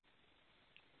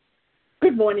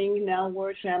Good morning, Now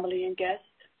Word family and guests.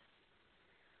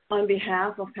 On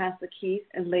behalf of Pastor Keith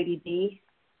and Lady D,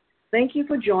 thank you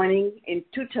for joining in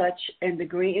To Touch and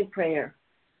Agree in Prayer,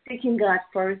 seeking God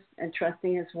first and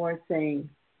trusting His word, saying,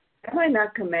 "Am I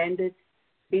not commanded?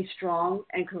 Be strong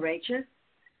and courageous,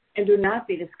 and do not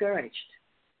be discouraged."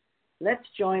 Let's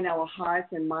join our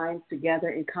hearts and minds together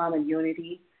in common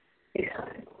unity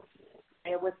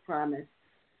with promise.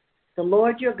 The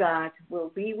Lord your God will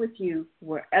be with you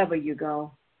wherever you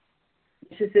go.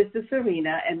 This is Sister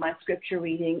Serena, and my scripture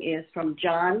reading is from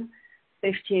John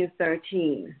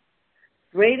 15:13.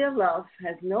 Greater love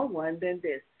has no one than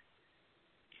this,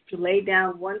 to lay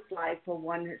down one's life for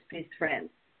one of his friends.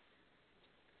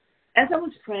 As I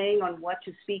was praying on what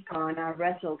to speak on, I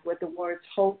wrestled with the words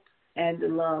hope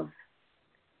and love.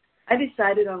 I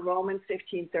decided on Romans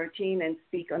 15:13 and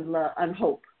speak on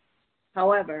hope.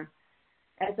 However,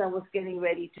 as I was getting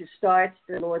ready to start,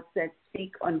 the Lord said,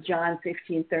 speak on John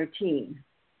 15:13.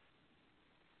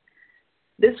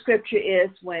 This scripture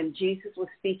is when Jesus was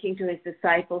speaking to his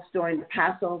disciples during the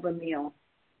Passover meal.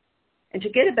 And to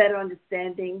get a better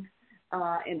understanding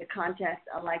in the context,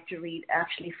 I'd like to read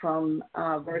actually from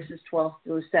verses 12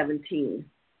 through 17.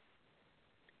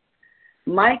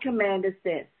 My command is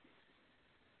this: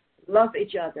 love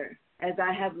each other as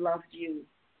I have loved you.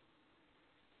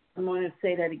 I'm going to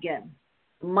say that again.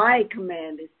 My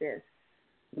command is this: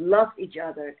 love each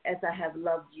other as I have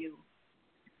loved you.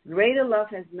 Greater love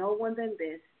has no one than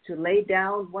this, to lay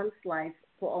down one's life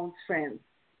for one's friends.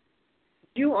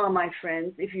 You are my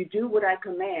friends if you do what I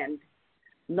command.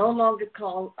 No longer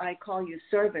I call you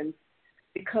servants,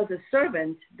 because a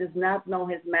servant does not know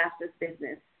his master's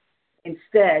business.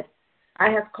 Instead,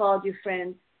 I have called you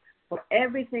friends, for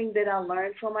everything that I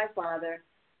learned from my Father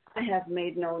I have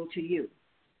made known to you.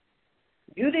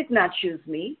 You did not choose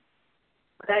me,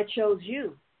 but I chose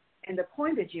you and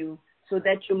appointed you so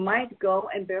that you might go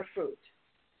and bear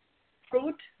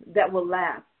fruit that will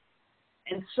last,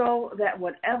 and so that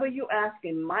whatever you ask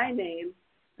in my name,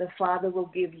 the Father will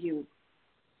give you.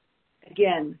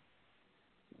 Again,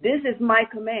 this is my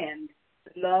command: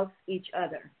 love each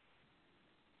other.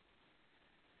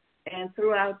 And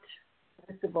throughout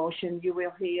this devotion, you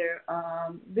will hear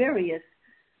various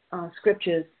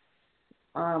scriptures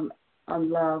on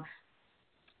love.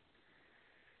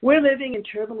 We're living in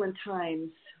turbulent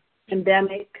times: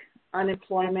 pandemic,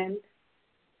 unemployment,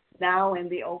 now in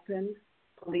the open,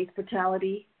 police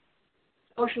brutality,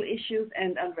 social issues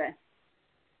and unrest,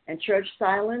 and church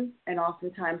silence and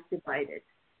oftentimes divided.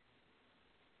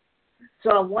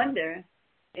 So I wonder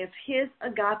if His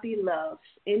agape love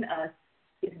in us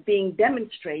is being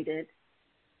demonstrated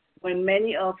when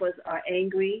many of us are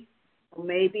angry, or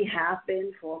maybe have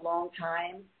been for a long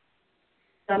time.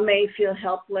 Some may feel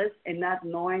helpless and not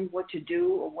knowing what to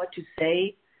do or what to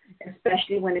say,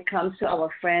 especially when it comes to our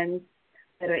friends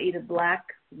that are either black,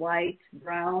 white,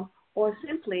 brown, or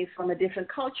simply from a different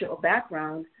culture or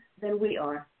background than we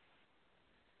are.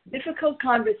 Difficult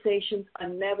conversations are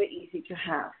never easy to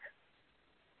have.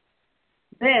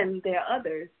 Then there are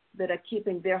others that are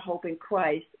keeping their hope in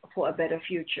Christ for a better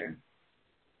future.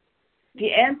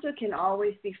 The answer can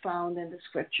always be found in the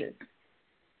scriptures.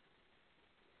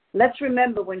 Let's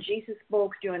remember when Jesus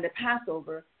spoke during the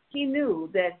Passover, He knew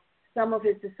that some of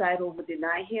His disciples would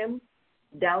deny Him,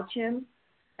 doubt Him,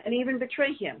 and even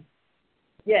betray Him.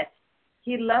 Yet,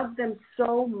 He loved them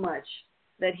so much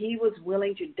that He was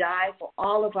willing to die for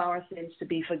all of our sins to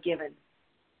be forgiven.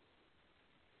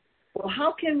 Well,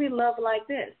 how can we love like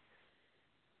this?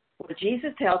 Well,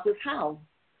 Jesus tells us how.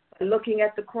 By looking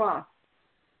at the cross.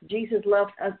 Jesus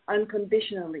loved us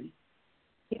unconditionally.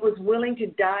 He was willing to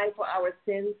die for our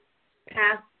sins,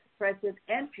 past, present,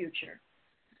 and future,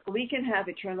 so we can have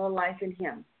eternal life in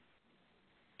Him.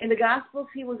 In the Gospels,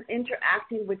 He was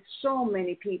interacting with so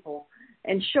many people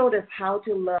and showed us how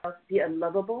to love the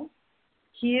unlovable,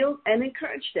 heal, and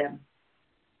encourage them.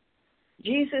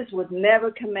 Jesus would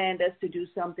never command us to do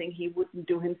something He wouldn't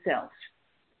do Himself.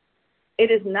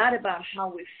 It is not about how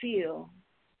we feel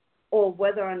or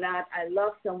whether or not I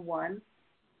love someone.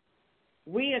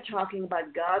 We are talking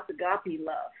about God's agape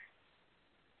love.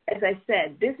 As I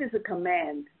said, this is a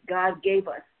command God gave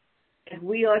us, and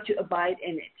we are to abide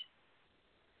in it.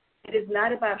 It is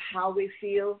not about how we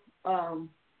feel. As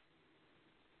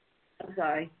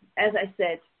I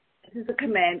said, this is a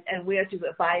command, and we are to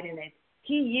abide in it.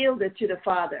 He yielded to the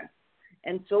Father,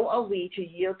 and so are we to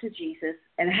yield to Jesus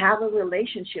and have a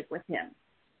relationship with Him,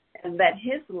 and let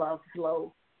His love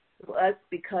flow to us,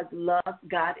 because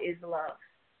God is love.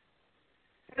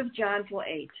 1 John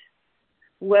 4:8.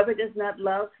 Whoever does not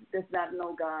love does not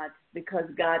know God, because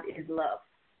God is love.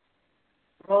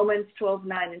 Romans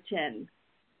 12:9 and 10.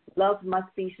 Love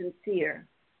must be sincere.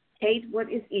 Hate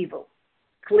what is evil.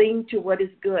 Cling to what is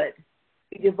good.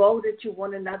 Be devoted to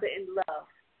one another in love.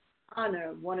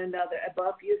 Honor one another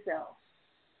above yourselves.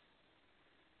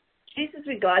 Jesus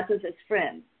regards us as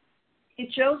friends. He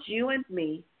chose you and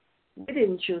me. We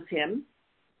didn't choose him.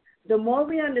 The more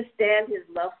we understand his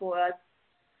love for us,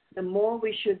 the more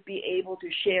we should be able to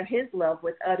share his love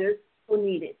with others who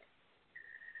need it.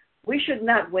 We should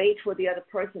not wait for the other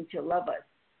person to love us,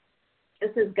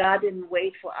 just as God didn't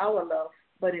wait for our love,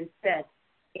 but instead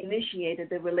initiated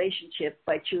the relationship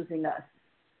by choosing us.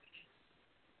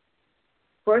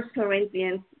 1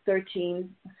 Corinthians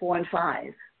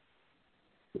 13:4-5.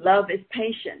 Love is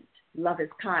patient. Love is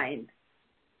kind.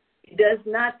 It does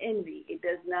not envy. It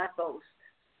does not boast.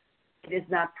 It is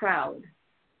not proud.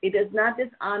 It does not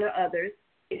dishonor others.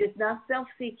 It is not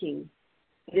self-seeking.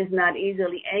 It is not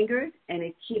easily angered, and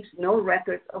it keeps no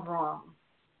record of wrong.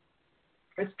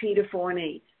 1 Peter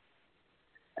 4:8.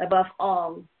 Above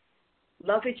all,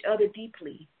 love each other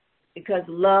deeply, because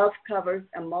love covers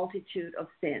a multitude of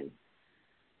sins.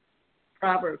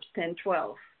 Proverbs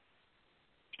 10:12.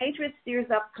 Hatred stirs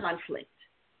up conflict.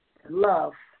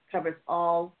 Love covers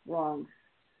all wrongs.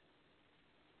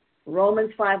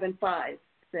 Romans 5:5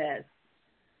 says,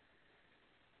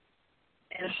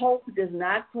 and hope does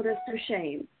not put us to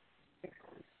shame,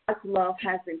 because God's love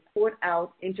has been poured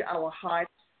out into our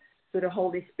hearts through the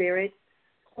Holy Spirit,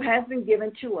 who has been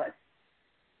given to us.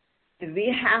 If we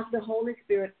have the Holy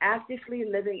Spirit actively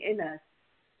living in us,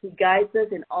 he guides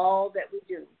us in all that we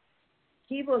do.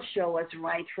 He will show us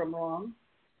right from wrong,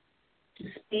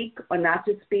 to speak or not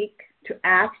to speak, to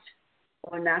act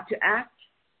or not to act.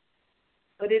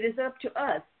 But it is up to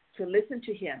us to listen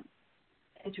to him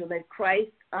and to let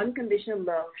Christ's unconditional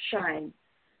love shine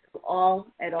through all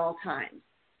at all times.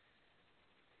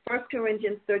 1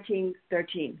 Corinthians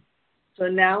 13:13. So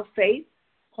now faith,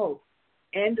 hope,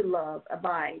 and love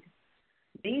abide.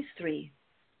 These three,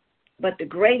 but the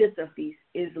greatest of these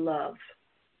is love.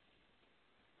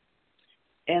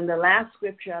 And the last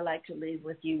scripture I'd like to leave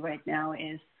with you right now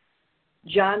is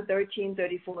John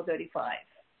 13:34-35.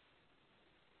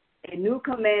 A new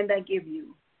command I give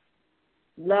you,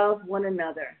 love one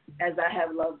another as I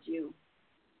have loved you.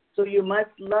 So you must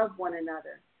love one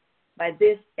another. By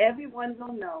this, everyone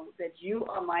will know that you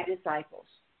are my disciples,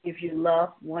 if you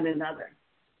love one another.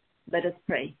 Let us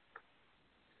pray.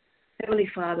 Heavenly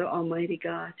Father, Almighty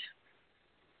God,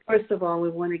 first of all, we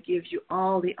want to give you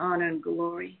all the honor and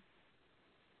glory.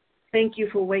 Thank you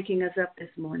for waking us up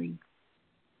this morning.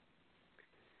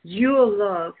 Your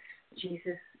love,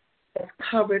 Jesus, has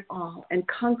covered all and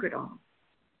conquered all.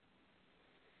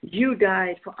 You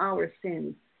died for our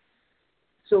sins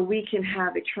so we can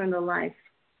have eternal life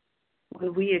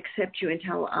when we accept you into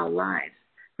our lives.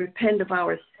 Repent of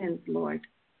our sins, Lord.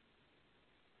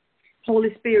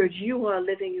 Holy Spirit, you are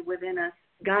living within us,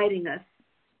 guiding us,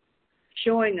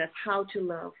 showing us how to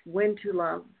love, when to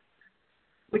love,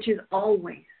 which is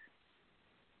always.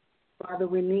 Father,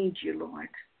 we need you, Lord.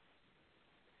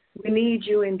 We need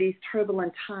you in these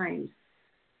turbulent times.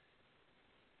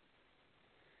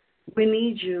 We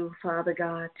need you, Father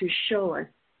God, to show us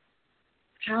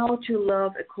how to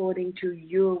love according to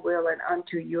your will and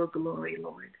unto your glory,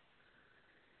 Lord.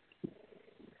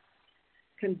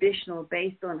 Conditional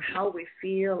based on how we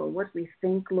feel or what we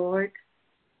think, Lord,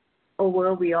 or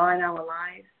where we are in our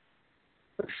lives.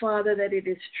 But, Father, that it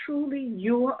is truly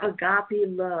your agape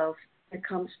love that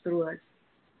comes through us.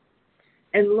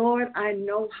 And, Lord, I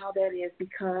know how that is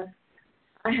because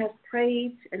I have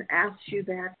prayed and asked you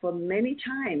that for many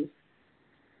times.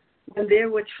 When there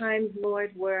were times,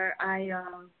 Lord, where I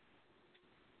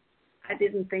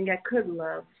didn't think I could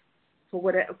love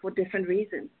for different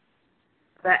reasons.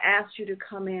 But I asked you to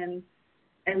come in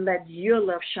and let your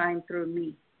love shine through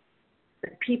me,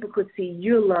 that people could see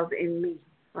your love in me,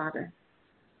 Father.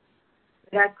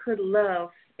 That I could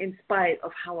love in spite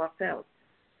of how I felt.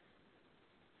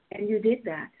 And you did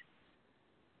that.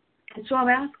 And so I'm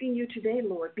asking you today,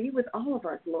 Lord, be with all of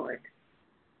us, Lord.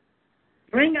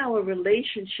 Bring our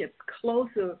relationship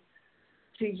closer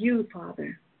to you,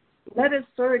 Father. Let us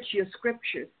search your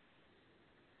scriptures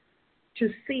to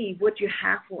see what you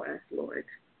have for us, Lord.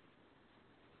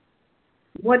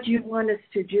 What you want us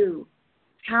to do,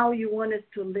 how you want us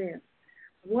to live,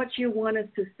 what you want us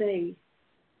to say.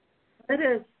 Let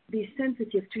us be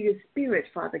sensitive to your spirit,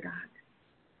 Father God,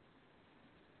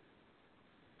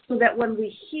 so that when we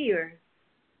hear,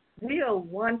 we are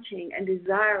wanting and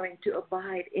desiring to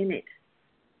abide in it,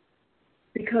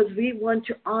 because we want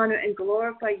to honor and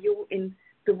glorify you in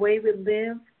the way we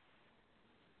live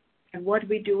and what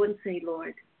we do and say,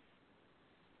 Lord.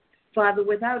 Father,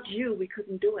 without you, we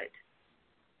couldn't do it.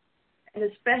 and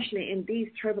especially in these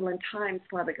turbulent times,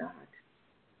 Father God.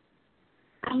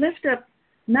 I lift up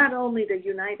not only the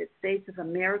United States of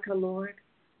America, Lord,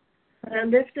 but I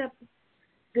lift up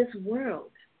this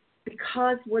world,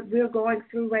 because what we're going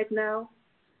through right now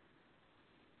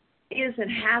is and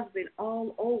has been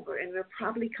all over, and will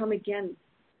probably come again.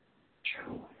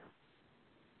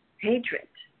 Hatred,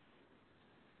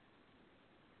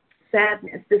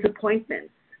 sadness,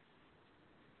 disappointments,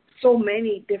 so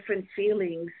many different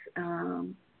feelings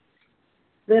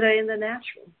that are in the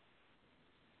natural.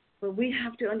 But we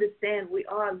have to understand we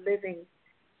are living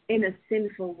in a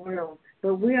sinful world,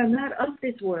 but we are not of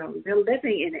this world. We're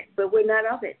living in it, but we're not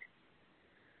of it.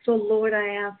 So, Lord, I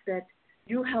ask that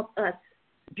you help us,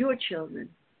 your children,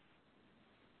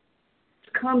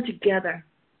 to come together,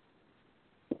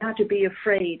 not to be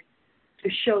afraid to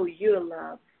show your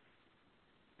love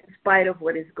in spite of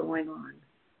what is going on,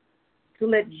 to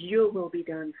let your will be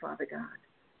done, Father God,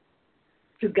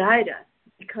 to guide us,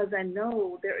 because I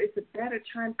know there is a better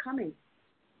time coming.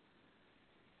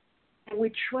 And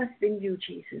we trust in you,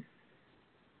 Jesus.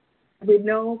 We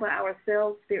know by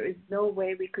ourselves there is no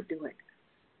way we could do it.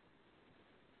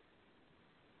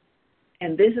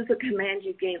 And this is a command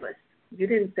you gave us. You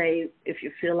didn't say, if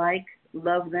you feel like,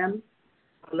 love them,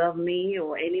 or love me,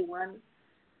 or anyone.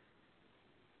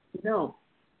 No,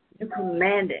 you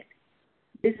commanded.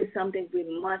 This is something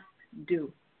we must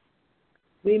do.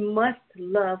 We must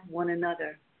love one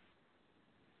another.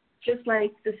 Just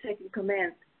like the second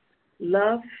command,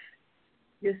 love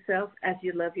yourself as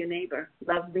you love your neighbor.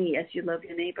 Love me as you love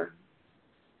your neighbor.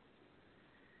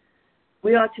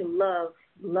 We are to love.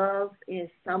 Love is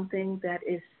something that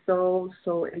is so,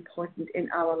 so important in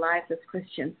our lives as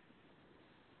Christians,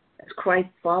 as Christ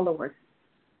followers.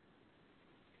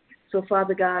 So,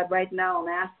 Father God, right now I'm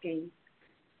asking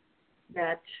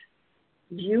that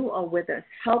you are with us.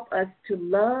 Help us to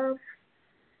love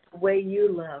the way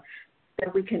you love,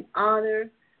 that we can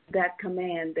honor that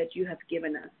command that you have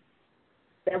given us,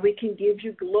 that we can give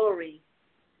you glory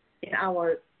in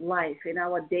our life, in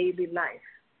our daily life.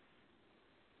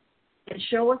 And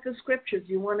show us the scriptures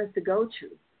you want us to go to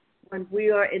when we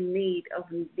are in need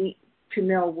to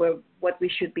know what we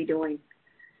should be doing.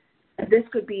 And this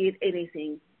could be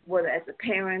anything, whether as a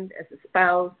parent, as a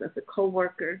spouse, as a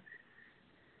coworker,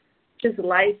 just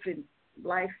life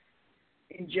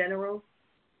in general.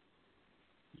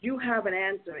 You have an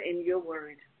answer in your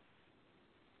word.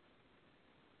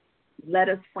 Let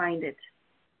us find it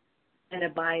and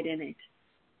abide in it.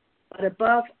 But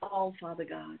above all, Father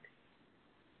God,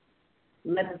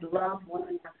 let us love one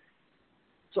another.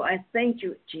 So I thank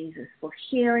you, Jesus, for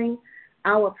hearing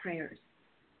our prayers,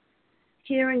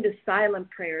 hearing the silent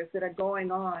prayers that are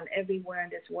going on everywhere in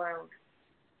this world.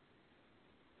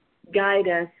 Guide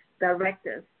us, direct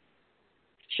us,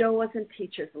 show us and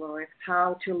teach us, Lord,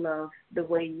 how to love the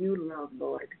way you love,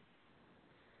 Lord.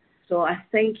 So I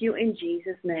thank you in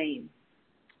Jesus' name.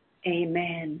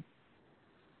 Amen.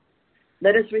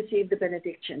 Let us receive the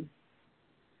benediction.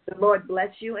 The Lord bless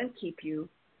you and keep you.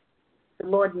 The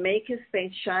Lord make his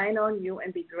face shine on you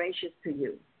and be gracious to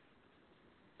you.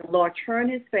 The Lord turn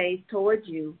his face towards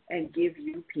you and give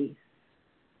you peace.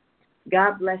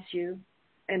 God bless you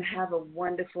and have a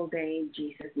wonderful day in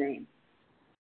Jesus' name.